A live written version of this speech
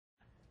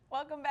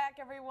Welcome back,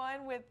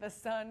 everyone, with the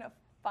sun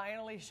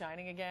finally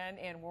shining again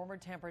and warmer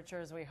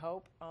temperatures, we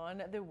hope,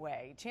 on the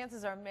way.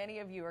 Chances are many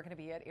of you are going to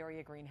be at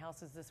area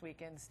greenhouses this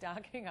weekend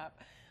stocking up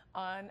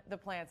on the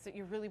plants that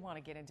you really want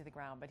to get into the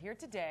ground. But here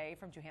today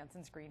from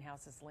Johannsen's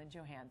Greenhouse is Lyn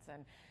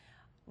Johannsen.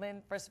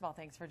 Lyn, first of all,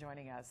 thanks for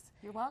joining us.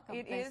 You're welcome.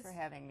 Thanks for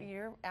having me.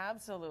 You're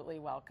absolutely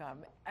welcome.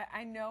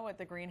 I know what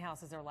the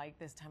greenhouses are like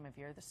this time of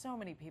year. There's so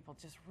many people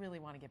just really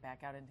want to get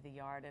back out into the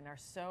yard and are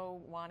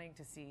so wanting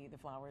to see the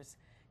flowers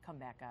come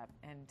back up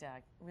and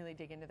really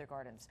dig into their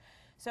gardens.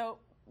 So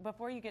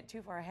before you get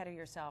too far ahead of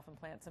yourself and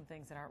plant some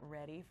things that aren't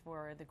ready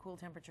for the cool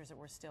temperatures that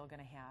we're still going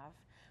to have,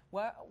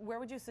 where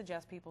would you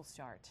suggest people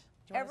start?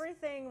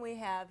 Everything we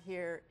have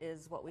here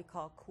is what we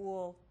call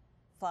cool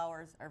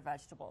flowers or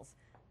vegetables.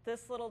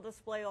 This little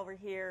display over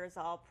here is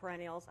all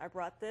perennials. I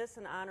brought this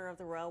in honor of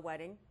the royal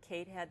wedding.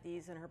 Kate had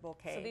these in her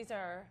bouquet. So these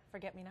are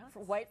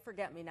forget-me-nots? White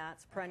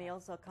forget-me-nots,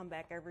 perennials. They'll come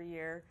back every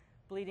year.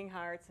 Bleeding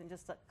hearts and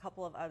just a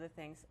couple of other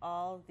things.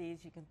 All of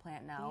these you can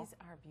plant now. These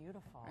are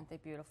beautiful. Aren't they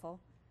beautiful?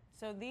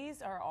 So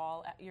these are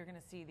all, you're going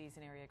to see these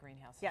in area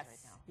greenhouses yes, right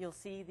now? Yes, you'll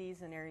see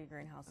these in area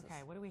greenhouses.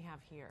 Okay, what do we have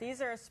here?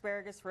 These are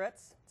asparagus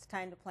roots. It's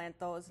time to plant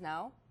those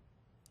now.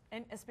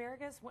 And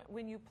asparagus,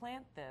 when you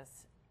plant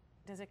this,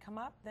 does it come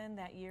up then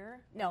that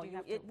year? No,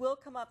 it will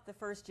come up the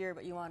first year,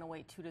 but you want to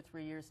wait 2 to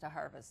 3 years to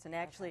harvest. And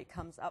actually, it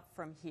comes up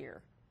from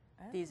here.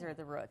 Oh. These are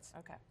the roots.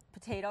 Okay.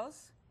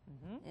 Potatoes,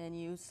 and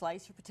you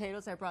slice your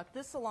potatoes. I brought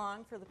this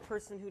along for the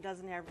person who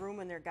doesn't have room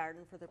in their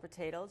garden for their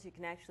potatoes. You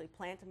can actually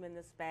plant them in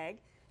this bag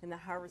and then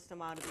harvest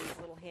them out of these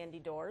little handy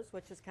doors,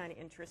 which is kind of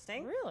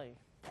interesting. Really?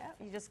 Yeah.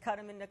 You just cut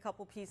them into a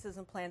couple pieces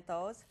and plant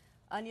those.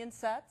 Onion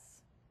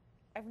sets.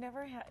 I've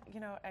never had, you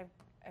know,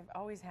 I've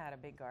always had a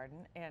big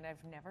garden, and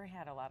I've never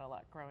had a lot of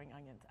luck growing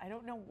onions. I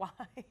don't know why.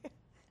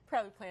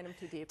 Probably plant them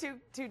too deep.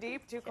 Too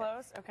deep? Too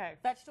close? Okay.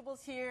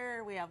 Vegetables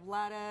here, we have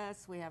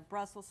lettuce, we have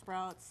Brussels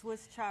sprouts,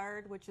 Swiss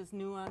chard, which is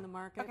new on the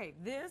market. Okay,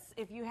 this,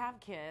 if you have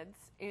kids,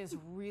 is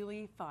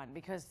really fun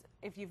because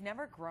if you've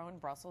never grown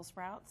Brussels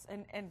sprouts,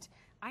 and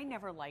I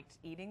never liked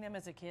eating them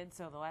as a kid,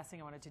 so the last thing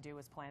I wanted to do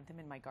was plant them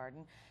in my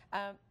garden.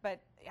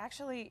 But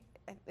actually,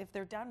 if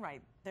they're done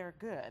right, they're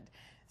good.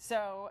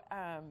 So,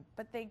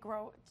 but they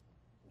grow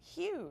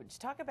huge.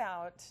 Talk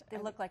about... They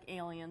look like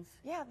aliens.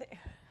 Yeah,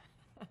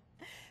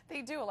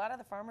 they do. A lot of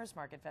the farmers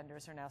market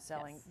vendors are now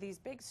selling these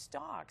big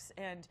stalks,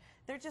 and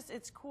they're just,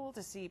 it's cool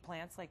to see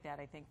plants like that,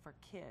 I think, for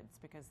kids,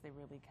 because they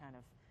really kind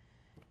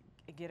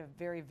of get a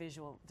very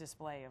visual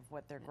display of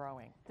what they're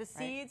growing. The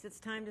seeds, it's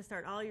time to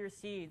start all your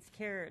seeds,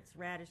 carrots,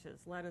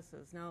 radishes,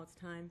 lettuces. Now it's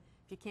time.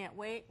 If you can't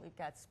wait, we've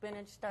got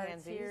spinach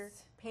starts here.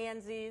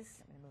 Pansies.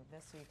 I'm going to move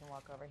this so you can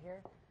walk over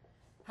here.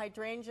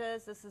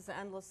 Hydrangeas, this is the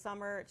endless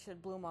summer. It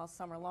should bloom all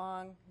summer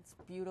long. It's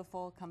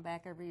beautiful, come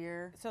back every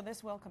year. So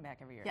this will come back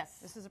every year? Yes.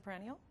 This is a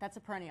perennial? That's a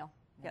perennial,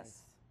 nice.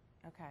 Yes.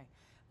 Okay.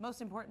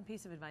 Most important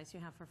piece of advice you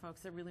have for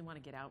folks that really want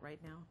to get out right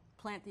now?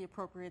 Plant the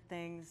appropriate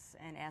things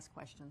and ask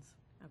questions.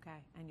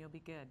 Okay, and you'll be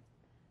good.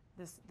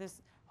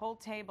 This whole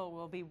table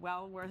will be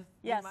well worth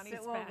the money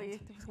spent. Yes, it will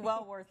be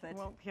well worth it.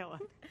 Won't kill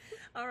it.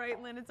 All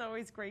right, Lyn, it's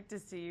always great to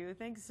see you.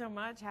 Thanks so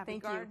much. Happy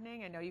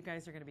gardening. I know you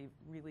guys are going to be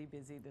really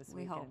busy this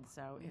weekend,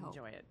 so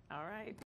enjoy it. All right.